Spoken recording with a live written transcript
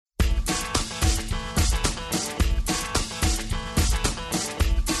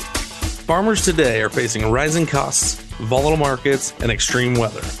Farmers today are facing rising costs, volatile markets, and extreme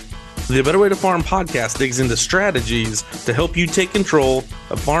weather. The Better Way to Farm podcast digs into strategies to help you take control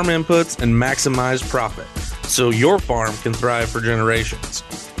of farm inputs and maximize profit so your farm can thrive for generations.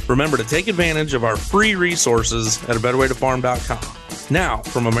 Remember to take advantage of our free resources at abetterwaytofarm.com. Now,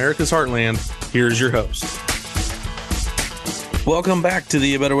 from America's Heartland, here's your host. Welcome back to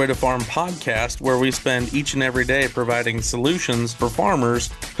the A Better Way to Farm podcast, where we spend each and every day providing solutions for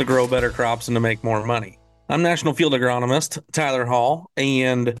farmers to grow better crops and to make more money. I'm National Field Agronomist Tyler Hall,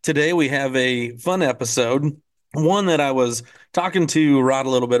 and today we have a fun episode, one that I was talking to Rod a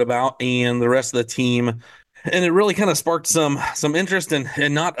little bit about and the rest of the team, and it really kind of sparked some interest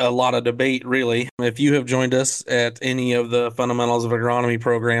and not a lot of debate, really. If you have joined us at any of the Fundamentals of Agronomy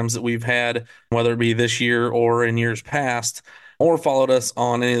programs that we've had, whether it be this year or in years past, or followed us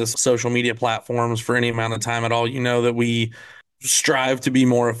on any of the social media platforms for any amount of time at all, you know that we strive to be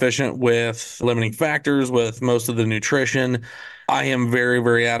more efficient with limiting factors, with most of the nutrition. I am very,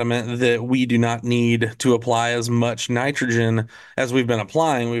 very adamant that we do not need to apply as much nitrogen as we've been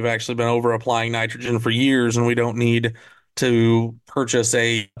applying. We've actually been over applying nitrogen for years, and we don't need to purchase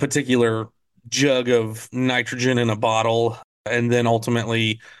a particular jug of nitrogen in a bottle and then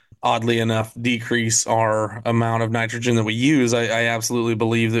ultimately, oddly enough, decrease our amount of nitrogen that we use. I absolutely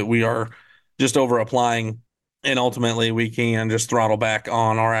believe that we are just over applying, and ultimately we can just throttle back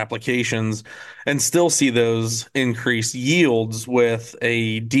on our applications and still see those increased yields with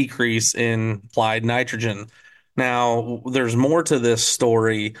a decrease in applied nitrogen. Now, there's more to this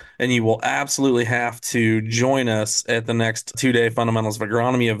story, and you will absolutely have to join us at the next 2-day Fundamentals of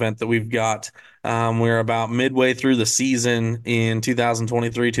Agronomy event that we've got. We're about midway through the season in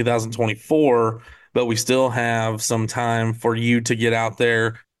 2023, 2024, but we still have some time for you to get out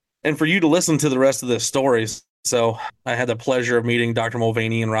there and for you to listen to the rest of this story. So I had the pleasure of meeting Dr.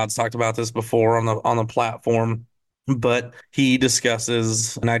 Mulvaney, and Rod's talked about this before on the platform, but he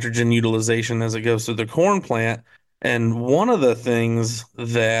discusses nitrogen utilization as it goes through the corn plant. And one of the things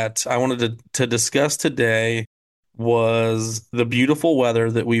that I wanted to discuss today was the beautiful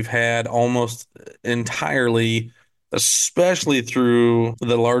weather that we've had almost entirely, especially through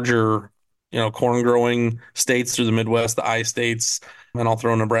the larger, corn growing states through the Midwest, the I states, and I'll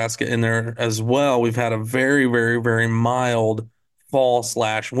throw Nebraska in there as well. We've had a very, very, very mild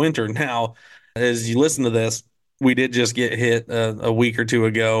fall/winter. Now, as you listen to this, we did just get hit a week or two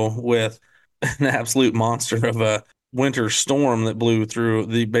ago with an absolute monster of a winter storm that blew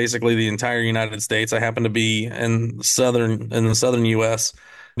through basically the entire United States. I happen to be in the southern U.S.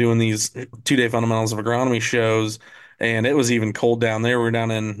 doing these 2-day Fundamentals of Agronomy shows, and it was even cold down there. We're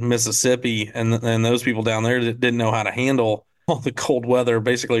down in Mississippi, and those people down there that didn't know how to handle all the cold weather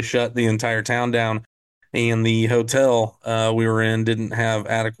basically shut the entire town down. And the hotel we were in didn't have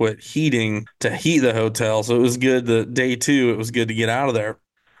adequate heating to heat the hotel. So it was good that day 2, it was good to get out of there.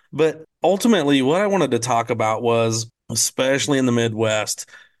 But ultimately, what I wanted to talk about was, especially in the Midwest,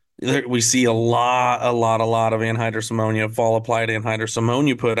 we see a lot of anhydrous ammonia, fall applied anhydrous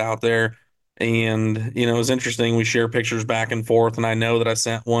ammonia put out there. And, it was interesting. We share pictures back and forth. And I know that I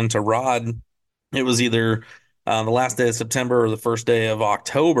sent one to Rod. It was either the last day of September or the first day of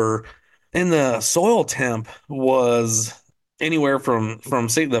October. And the soil temp was anywhere from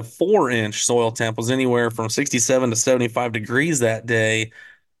say the 4-inch soil temp was anywhere from 67 to 75 degrees that day.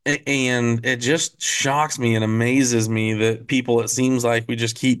 And it just shocks me and amazes me that people, it seems like we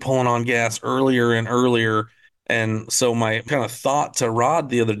just keep pulling on gas earlier and earlier. And so my kind of thought to Rod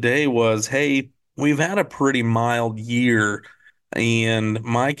the other day was, hey, we've had a pretty mild year. And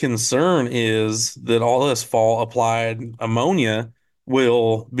my concern is that all this fall applied ammonia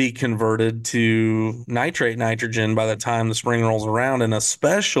will be converted to nitrate nitrogen by the time the spring rolls around, and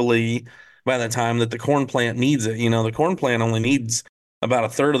especially by the time that the corn plant needs it. The corn plant only needs about a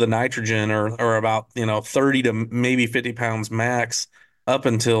third of the nitrogen, or about 30 to maybe 50 pounds max, up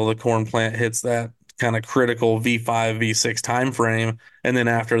until the corn plant hits that kind of critical V5 V6 time frame. And then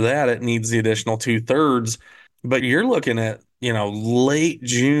after that it needs the additional 2/3. But you're looking at late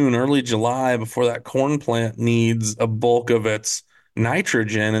June, early July before that corn plant needs a bulk of its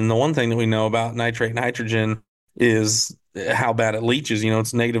nitrogen. And the one thing that we know about nitrate nitrogen is how bad it leaches.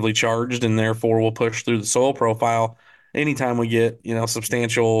 It's negatively charged, and therefore will push through the soil profile anytime we get,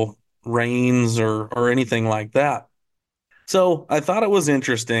 substantial rains or anything like that. So I thought it was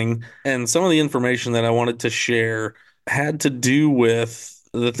interesting. And some of the information that I wanted to share had to do with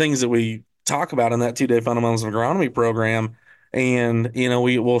the things that we talk about in that 2-day Fundamentals of Agronomy program. And,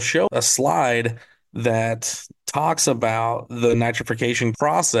 we will show a slide that talks about the nitrification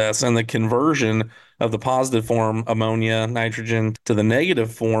process and the conversion of the positive form ammonia nitrogen to the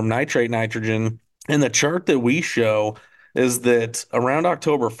negative form nitrate nitrogen. And the chart that we show is that around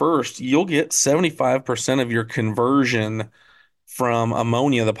October 1st, you'll get 75% of your conversion from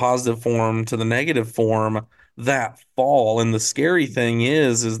ammonia, the positive form, to the negative form that fall. And the scary thing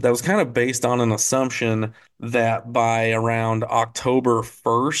is that was kind of based on an assumption that by around October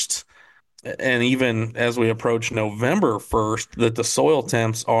 1st, and even as we approach November 1st, that the soil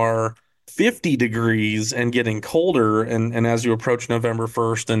temps are 50 degrees and getting colder. And as you approach November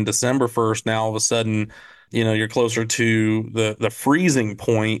 1st and December 1st, now all of a sudden, you're closer to the freezing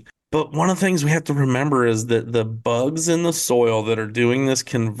point. But one of the things we have to remember is that the bugs in the soil that are doing this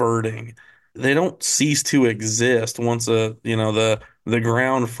converting, they don't cease to exist once the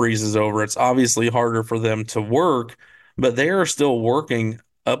ground freezes over. It's obviously harder for them to work, but they are still working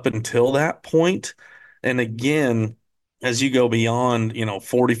up until that point. And again, as you go beyond,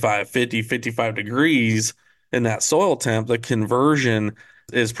 45, 50, 55 degrees in that soil temp, the conversion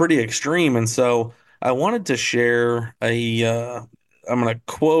is pretty extreme. And so I wanted to share I'm going to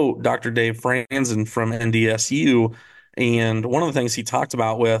quote Dr. Dave Franzen from NDSU. And one of the things he talked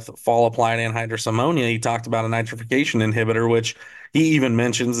about with fall applied anhydrous ammonia, he talked about a nitrification inhibitor, which he even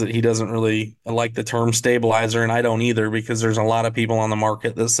mentions that he doesn't really like the term stabilizer, and I don't either because there's a lot of people on the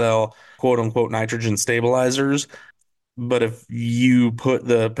market that sell quote unquote nitrogen stabilizers. But if you put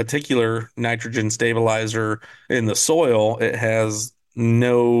the particular nitrogen stabilizer in the soil, it has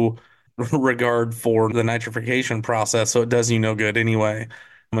no regard for the nitrification process, so it does you no good anyway.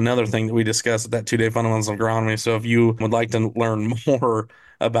 Another thing that we discussed at that 2-day fundamentals of agronomy. So if you would like to learn more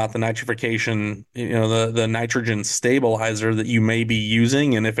about the nitrification, the nitrogen stabilizer that you may be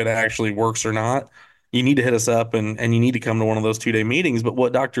using and if it actually works or not, you need to hit us up and you need to come to one of those 2-day meetings. But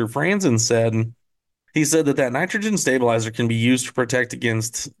what Dr. Franzen said, he said that nitrogen stabilizer can be used to protect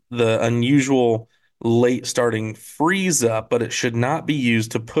against the unusual late starting freeze up, but it should not be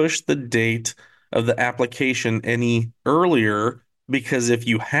used to push the date of the application any earlier because if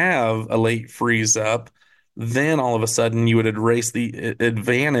you have a late freeze up, then all of a sudden you would erase the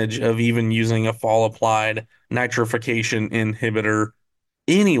advantage of even using a fall applied nitrification inhibitor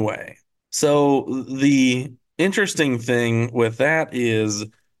anyway. So the interesting thing with that is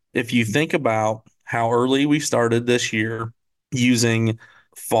if you think about how early we started this year using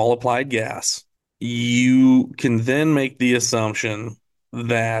fall applied gas, you can then make the assumption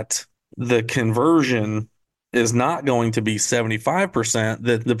that the conversion is not going to be 75%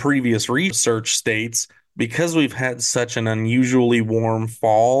 that the previous research states because we've had such an unusually warm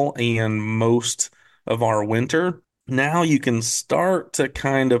fall and most of our winter. Now you can start to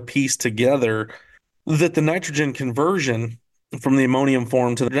kind of piece together that the nitrogen conversion from the ammonium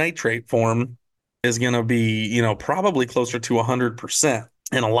form to the nitrate form is going to be, probably closer to 100%.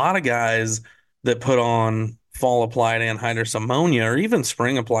 And a lot of guys that put on fall applied anhydrous ammonia or even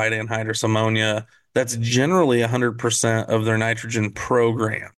spring applied anhydrous ammonia, that's generally 100% of their nitrogen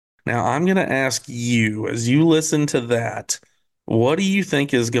program. Now, I'm going to ask you, as you listen to that, what do you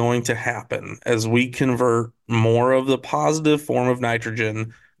think is going to happen as we convert more of the positive form of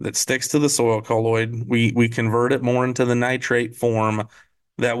nitrogen that sticks to the soil colloid? We convert it more into the nitrate form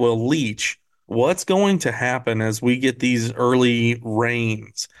that will leach. What's going to happen as we get these early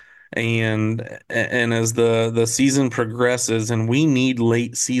rains and as the season progresses and we need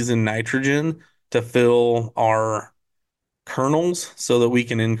late season nitrogen to fill our kernels so that we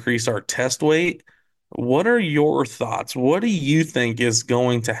can increase our test weight? What are your thoughts? What do you think is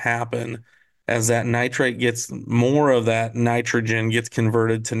going to happen as that nitrate gets more of that nitrogen gets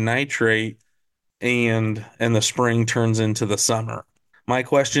converted to nitrate and the spring turns into the summer? My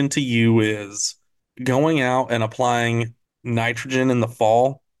question to you is going out and applying nitrogen in the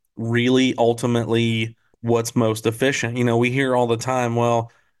fall really ultimately what's most efficient? We hear all the time,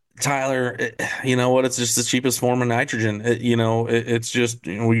 well, Tyler, you know what? It's just the cheapest form of nitrogen. It's just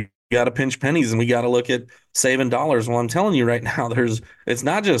we got to pinch pennies and we got to look at saving dollars. Well, I'm telling you right now, it's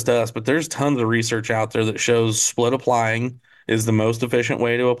not just us, but there's tons of research out there that shows split applying is the most efficient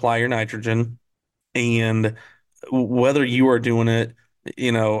way to apply your nitrogen. And whether you are doing it,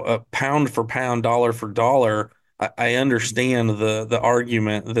 a pound for pound, dollar for dollar, I understand the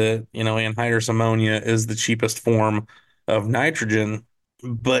argument that, anhydrous ammonia is the cheapest form of nitrogen.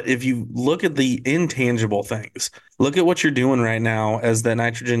 But if you look at the intangible things, look at what you're doing right now as that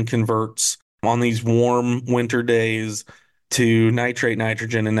nitrogen converts on these warm winter days to nitrate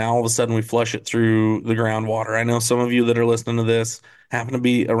nitrogen, and now all of a sudden we flush it through the groundwater. I know some of you that are listening to this happen to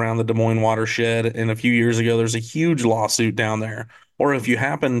be around the Des Moines watershed, and a few years ago there's a huge lawsuit down there. Or if you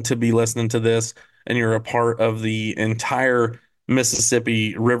happen to be listening to this and you're a part of the entire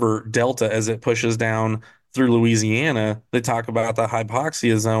Mississippi River Delta as it pushes down through Louisiana, they talk about the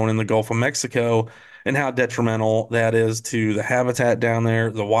hypoxia zone in the Gulf of Mexico and how detrimental that is to the habitat down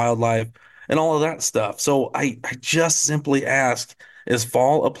there, the wildlife, and all of that stuff. So I just simply ask, is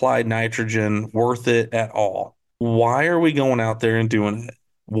fall applied nitrogen worth it at all? Why are we going out there and doing it?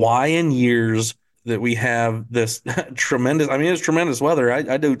 Why in years that we have this tremendous, I mean, it's tremendous weather.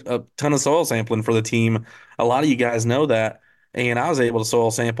 I do a ton of soil sampling for the team. A lot of you guys know that. And I was able to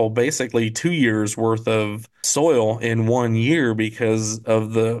soil sample basically 2 years worth of soil in 1 year because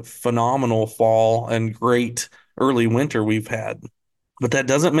of the phenomenal fall and great early winter we've had. But that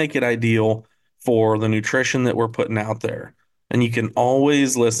doesn't make it ideal for the nutrition that we're putting out there. And you can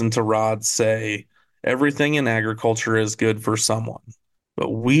always listen to Rod say, everything in agriculture is good for someone.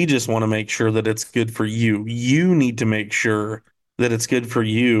 But we just want to make sure that it's good for you. You need to make sure that it's good for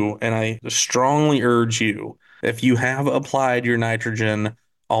you. And I strongly urge you, if you have applied your nitrogen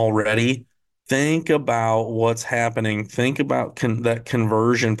already, think about what's happening. Think about that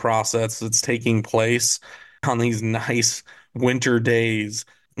conversion process that's taking place on these nice winter days.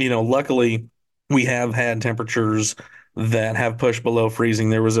 Luckily, we have had temperatures that have pushed below freezing.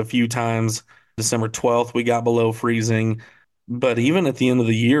 There was a few times, December 12th, we got below freezing. But even at the end of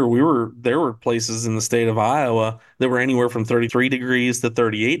the year, there were places in the state of Iowa that were anywhere from 33 degrees to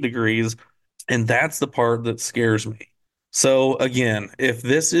 38 degrees. And that's the part that scares me. So again, if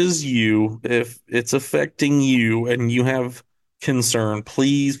this is you, if it's affecting you and you have concern,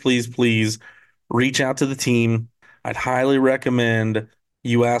 please, please, please reach out to the team. I'd highly recommend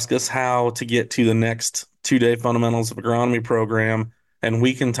you ask us how to get to the next 2-day fundamentals of agronomy program, and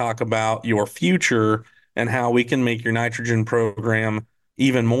we can talk about your future and how we can make your nitrogen program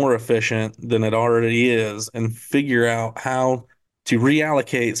even more efficient than it already is and figure out how to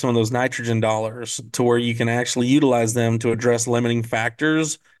reallocate some of those nitrogen dollars to where you can actually utilize them to address limiting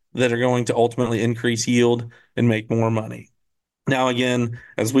factors that are going to ultimately increase yield and make more money. Now, again,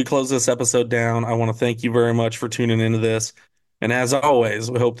 as we close this episode down, I want to thank you very much for tuning into this. And as always,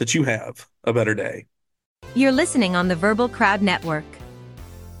 we hope that you have a better day. You're listening on the Verbal Crowd Network.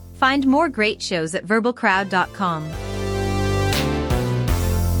 Find more great shows at verbalcrowd.com.